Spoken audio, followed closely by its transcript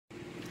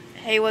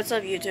Hey, what's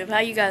up, YouTube? How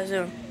you guys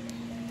doing?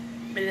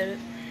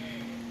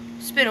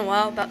 It's been a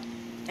while, about,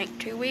 I think,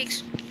 2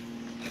 weeks.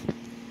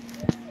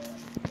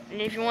 And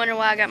if you wonder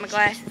why I got my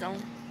glasses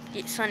on,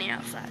 it's sunny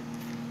outside.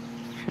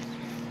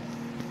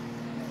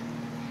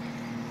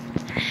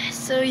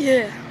 So,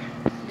 yeah,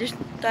 just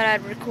thought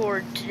I'd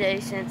record today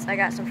since I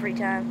got some free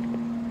time.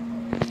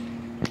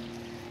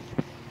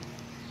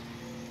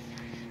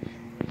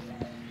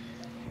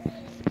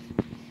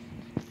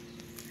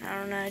 I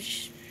don't know,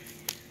 just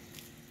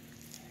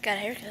got a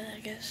haircut, I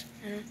guess.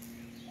 You know,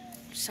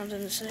 something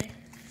to say.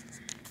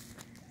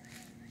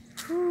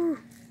 Whew.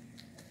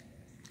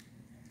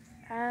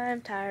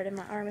 I'm tired and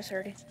my arm is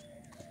hurting.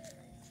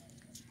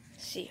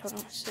 Let's see, hold on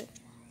a sec.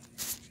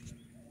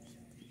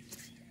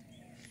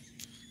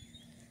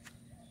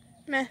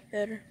 Meh,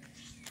 better.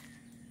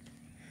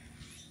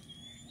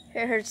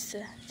 It hurts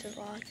to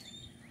vlog.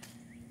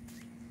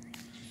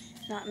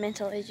 Not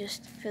mentally,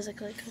 just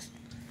physically, because,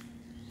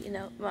 you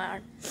know, my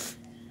arm.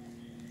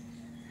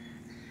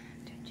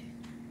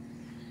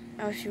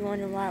 Oh, if you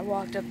wonder why I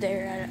walked up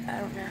there, I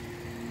don't know.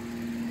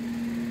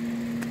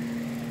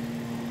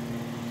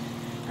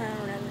 I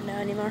don't ever know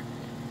anymore.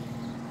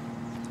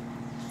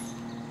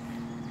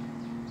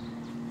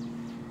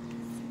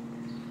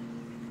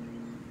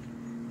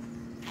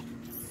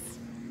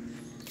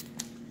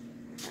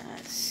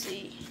 Let's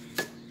see.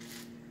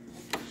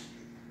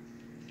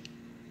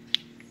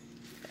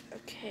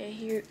 Okay,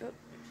 here. Oh,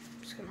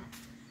 just gonna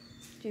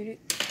do it.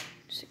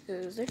 Just it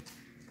goes there.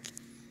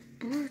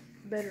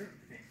 Better,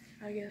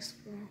 I guess.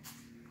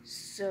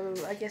 So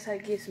I guess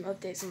I'd give some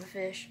updates on the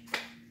fish.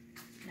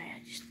 Nah,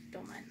 just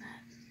don't mind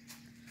that.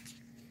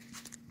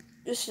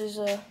 This is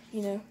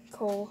you know,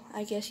 Cole.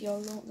 I guess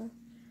y'all don't know.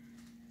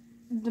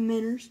 The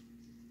minnows,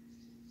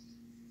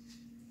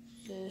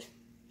 the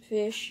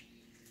fish,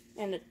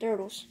 and the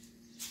turtles.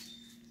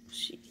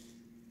 See,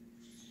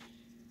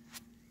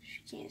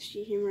 you can't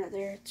see him right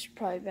there. It's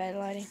probably bad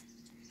lighting.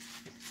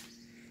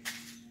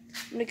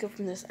 I'm gonna go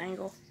from this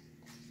angle.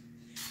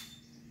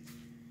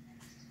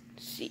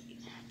 Let's see,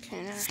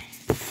 can I?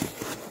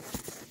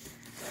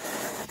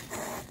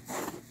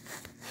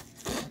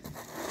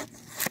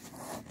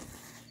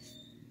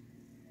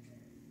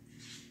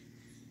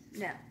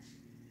 Now,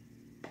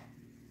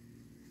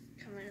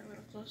 come in a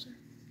little closer.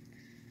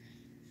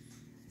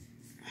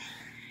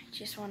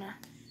 Just want to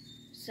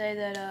say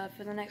that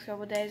for the next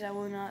couple of days I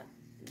will not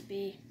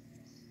be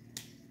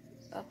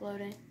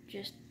uploading.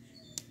 Just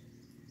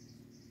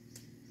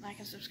like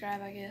and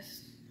subscribe, I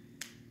guess,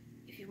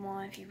 if you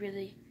want, if you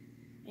really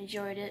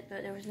enjoyed it.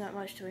 But there was not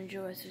much to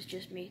enjoy, so it's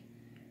just me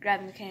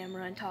grabbing the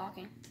camera and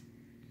talking.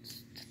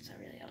 That's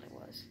really all it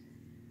was.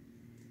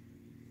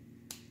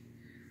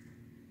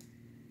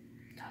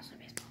 Toss some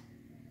baseball.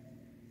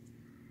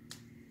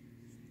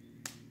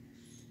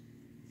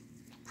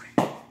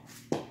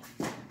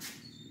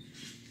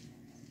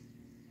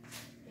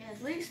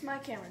 At least my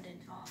camera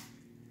didn't fall.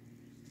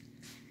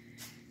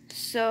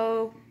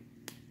 So,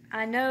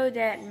 I know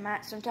that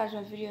sometimes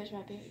my videos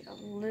might be a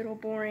little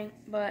boring,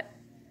 but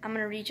I'm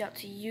going to reach out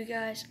to you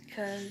guys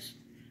because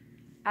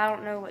I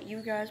don't know what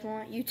you guys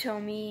want. You tell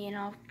me and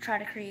I'll try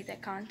to create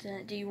that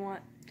content. Do you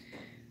want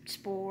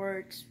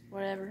sports,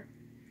 whatever?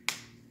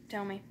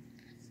 Tell me.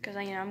 Because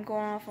you know, I'm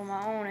going off on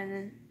my own and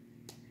then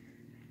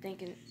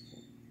thinking,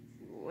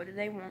 what do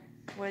they want?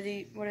 What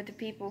are the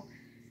people,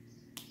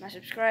 my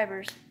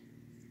subscribers,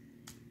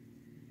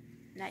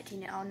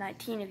 all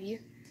 19 of you,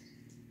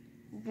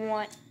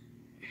 want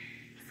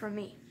from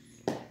me?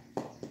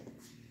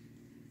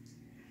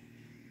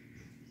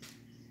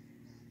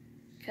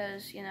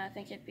 Because, you know, I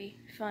think it'd be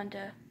fun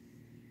to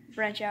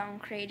branch out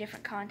and create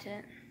different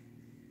content.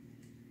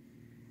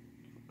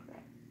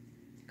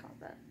 Call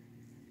that.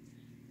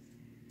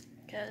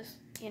 Because,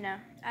 you know,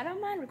 I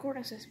don't mind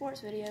recording some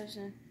sports videos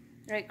and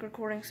like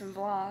recording some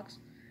vlogs.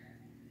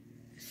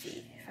 Let's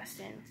see if I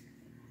stand.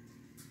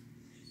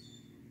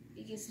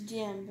 It gets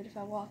dim, but if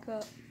I walk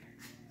up,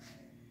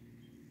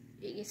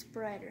 it gets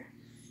brighter.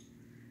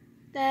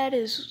 That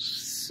is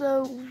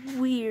so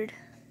weird.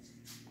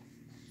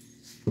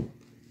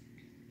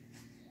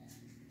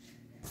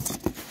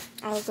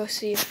 I'll go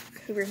see if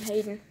Cooper and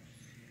Hayden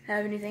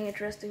have anything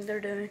interesting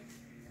they're doing.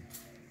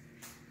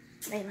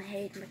 Mainly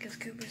Hayden because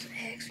Cooper's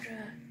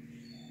extra.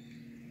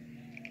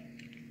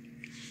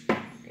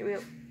 Here we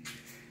go.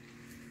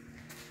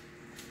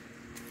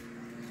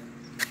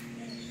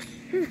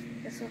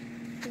 That's what.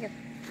 I think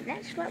did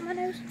that slap my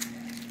nose?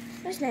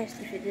 That's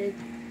nasty if it did.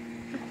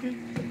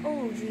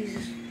 Oh,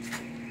 Jesus.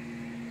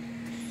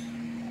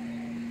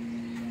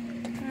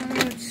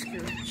 Just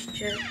gonna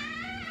check.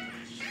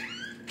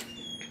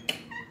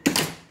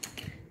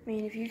 I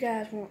mean, if you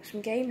guys want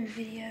some gaming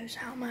videos,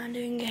 I don't mind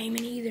doing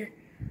gaming either.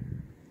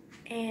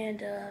 And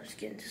just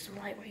get into some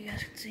light where you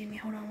guys can see me.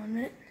 Hold on 1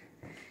 minute.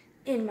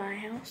 In my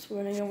house,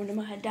 we're gonna go into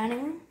my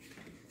dining room.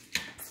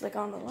 Flick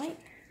on the light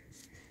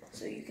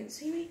so you can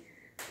see me.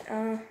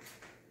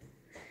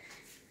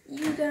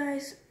 You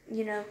guys,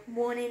 you know,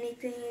 want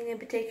anything in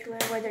particular,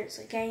 whether it's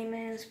like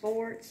gaming,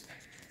 sports,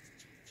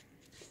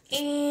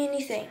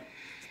 anything,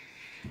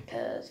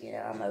 because, you know,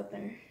 I'm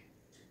open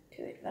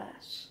to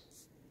advice.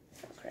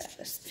 Oh crap,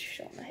 that's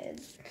shit on my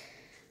head.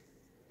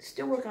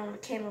 Still working on the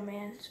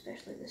cameraman,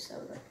 especially the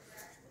soda.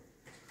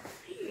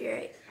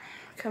 Alright,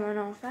 coming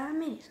on 5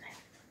 minutes now.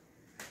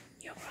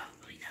 You'll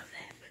probably know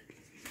that,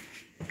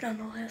 but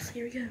nonetheless,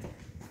 here we go.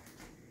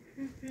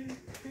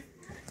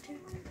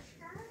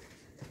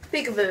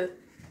 Peekaboo.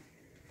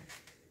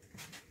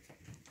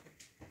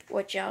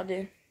 What y'all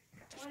do?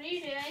 What are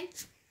you doing?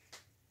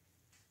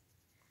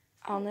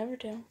 I'll never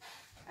tell.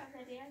 A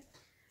video.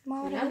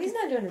 Mom, No, he's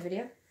not doing a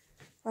video.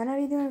 why not are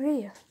you doing a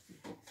video?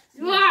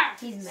 You are.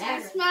 He's Stop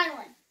mad.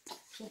 smiling.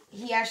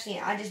 He actually,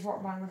 I just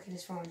walked by and looked at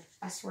his phone.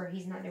 I swear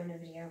he's not doing a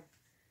video.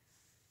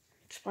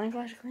 Explain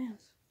Clash of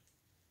Clans.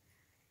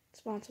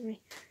 Sponsor me.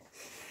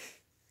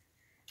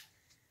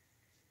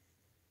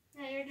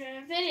 Now you're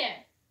doing a video.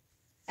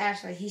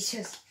 Actually, he's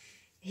just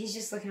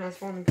looking on his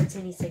phone and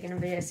pretending he's taking a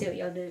video. See what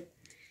y'all do.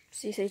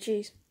 See, say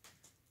cheese.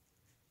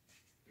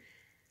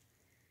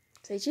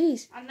 Say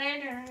cheese. I'm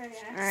there doing a video.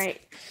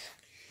 Alright.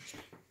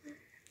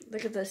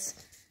 Look at this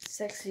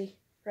sexy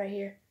right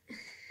here.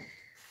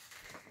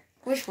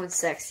 Which one's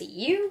sexy?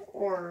 You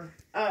or...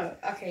 Oh,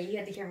 okay, you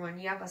had the camera on.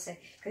 You have to say...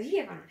 Because you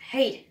have on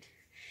Hayden.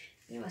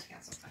 You must be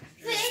on some kind of...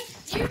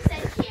 See? You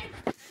said camera.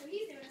 So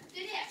he's doing a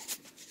video.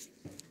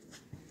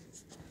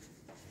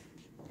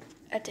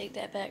 I take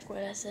that back what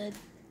I said.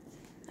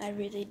 I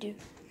really do.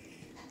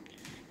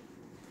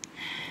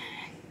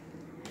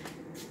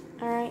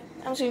 Alright,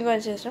 I'm just gonna go ahead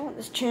and say this. I want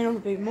this channel to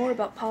be more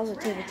about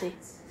positivity.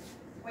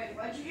 Wait,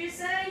 what'd you just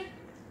say?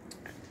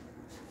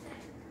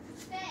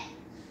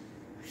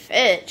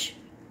 Fetch.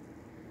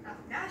 Oh,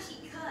 now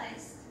she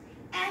cussed.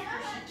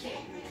 After she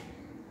kicked me.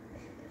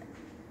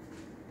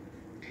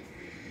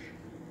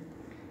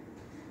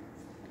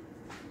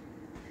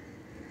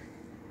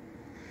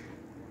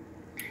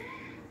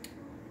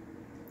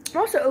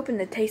 I'm also open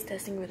to taste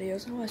testing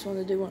videos. I always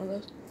wanted to do one of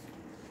those.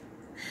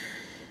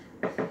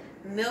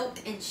 Milk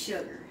and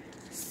sugar.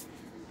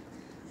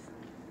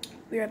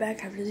 Be right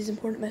back after these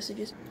important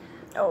messages.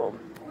 Oh,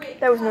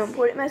 that was no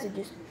important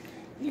messages.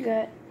 You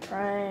got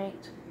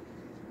pranked.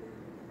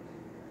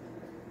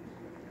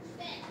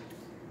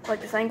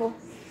 Like this angle?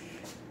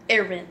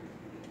 Airvent.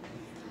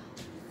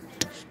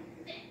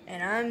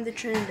 And I'm the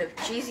trend of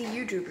cheesy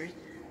YouTubers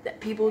that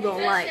people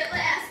don't like,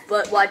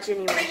 but watch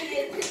anyway.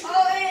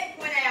 Oh, it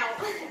went out.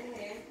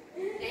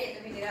 Hey,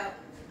 let me get out.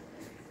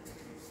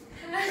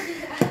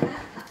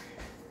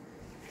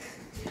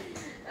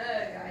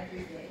 Oh, God,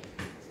 you're gay.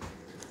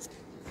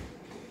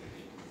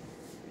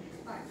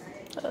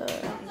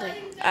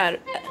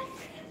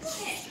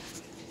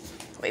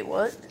 Wait,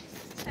 what?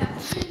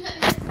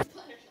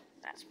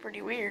 That's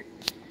pretty weird.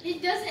 He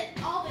does it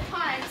all the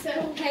time, so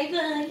okay,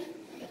 bud.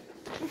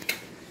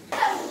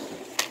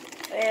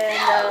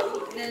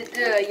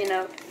 And, you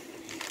know,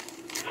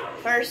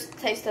 first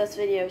taste test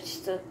video is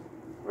just a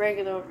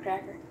regular old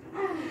cracker.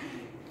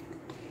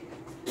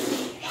 You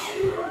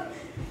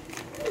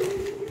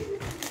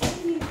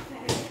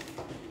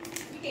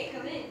can't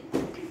come in.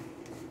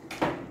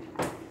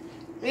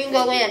 We can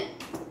go in.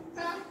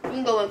 Huh? We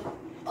can go in.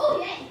 Oh,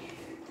 yay.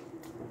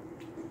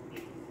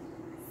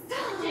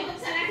 Jacob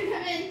said I can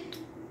come in.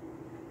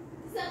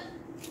 So,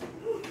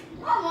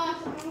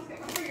 almost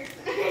got my fingers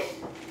finished.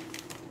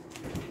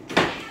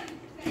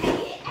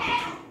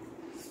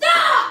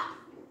 Stop!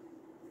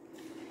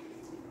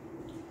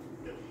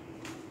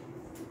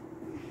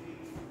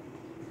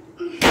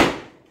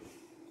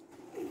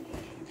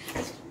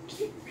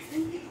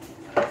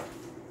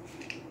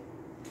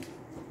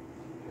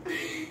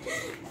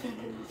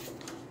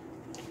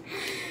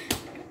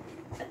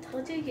 I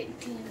told you you're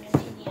doing a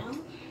video.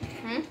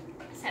 Hmm?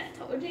 I said I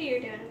told you you're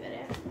doing a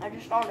video. I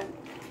just started.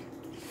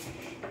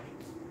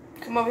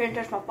 Come over here and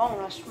touch my phone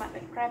and I'll smack the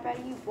crap out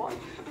of you, boy.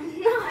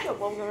 I'm not. Shut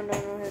up, I'm going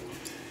down over here.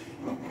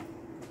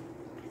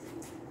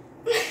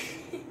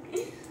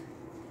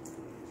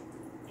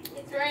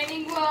 It's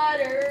raining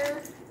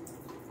water.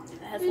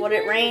 That's what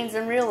it rains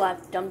in real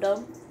life,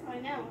 dum-dum. I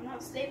know, I'm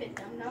not stupid,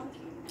 dumb dumb.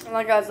 And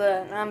like I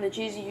said, I'm the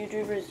cheesy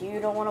YouTubers you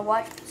don't want to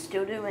watch,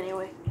 still do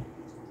anyway.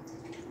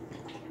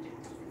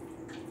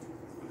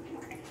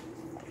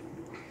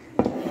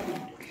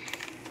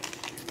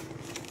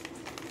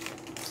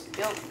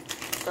 Yep.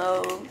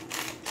 So,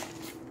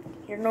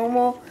 your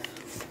normal,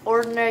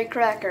 ordinary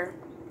cracker.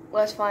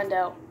 Let's find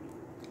out.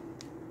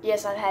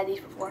 Yes, I've had these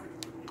before.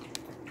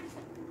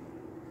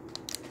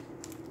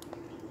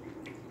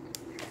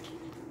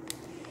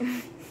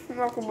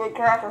 That's a big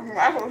cracker.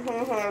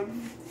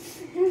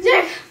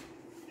 Dick!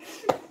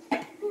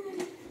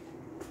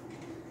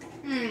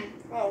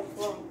 Oh,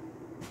 fun.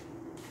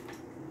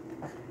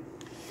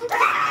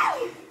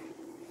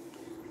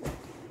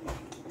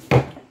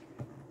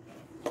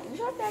 You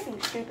stop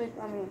acting stupid?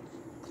 I mean,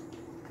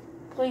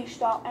 please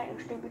stop acting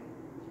stupid.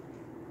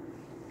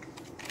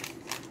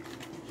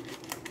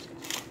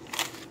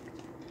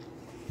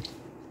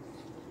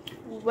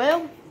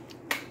 Well,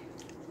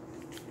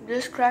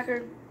 this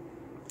cracker.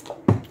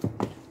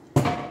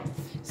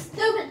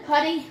 Stupid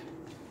putty.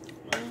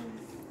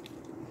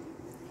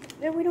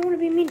 It said we don't want to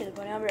be mean to the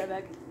bunny. I'll be right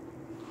back.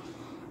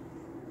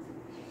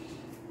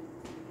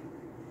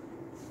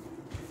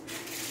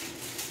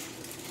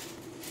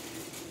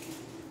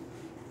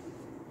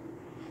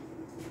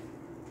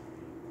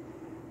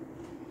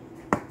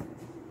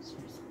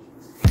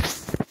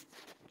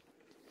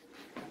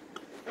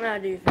 Now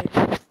do your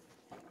face.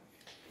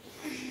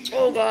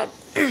 Oh God.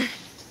 So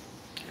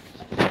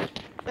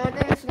I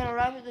think this is gonna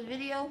wrap up the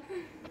video.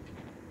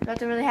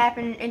 Nothing really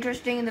happened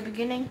interesting in the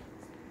beginning.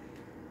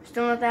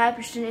 Still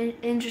nothing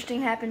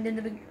interesting happened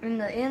in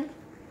the end.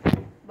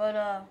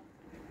 But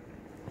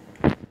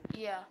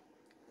yeah.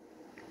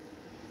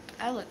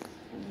 I look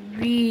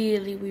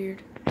really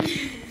weird.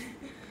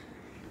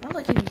 I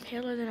look even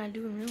paler than I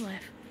do in real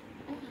life.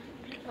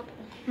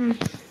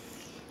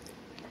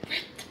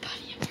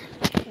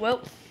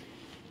 Well,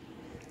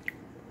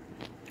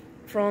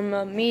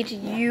 from me to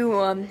you,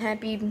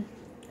 happy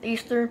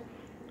Easter.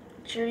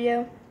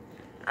 Cheerio.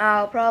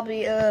 I'll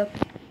probably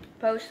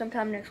post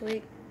sometime next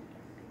week.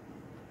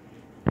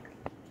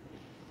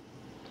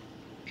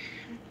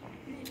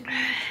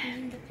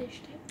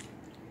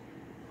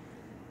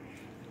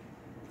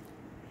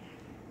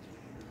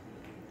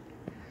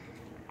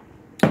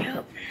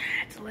 Yep,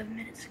 that's 11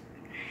 minutes.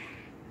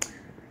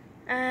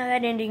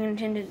 That ending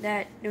intended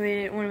that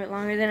it went a bit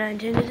longer than I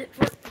intended it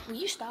for. Will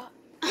you stop?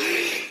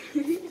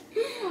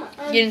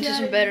 Get into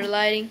some better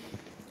lighting.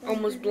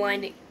 Almost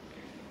blinding.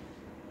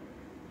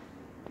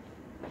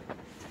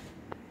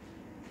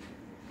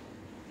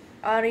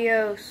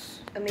 Adios,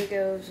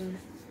 amigos, and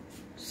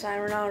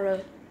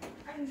sayonara.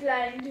 I'm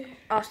blind.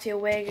 Hasta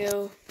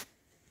luego.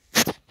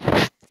 How do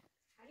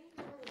you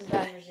know what the Bye.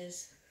 language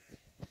is?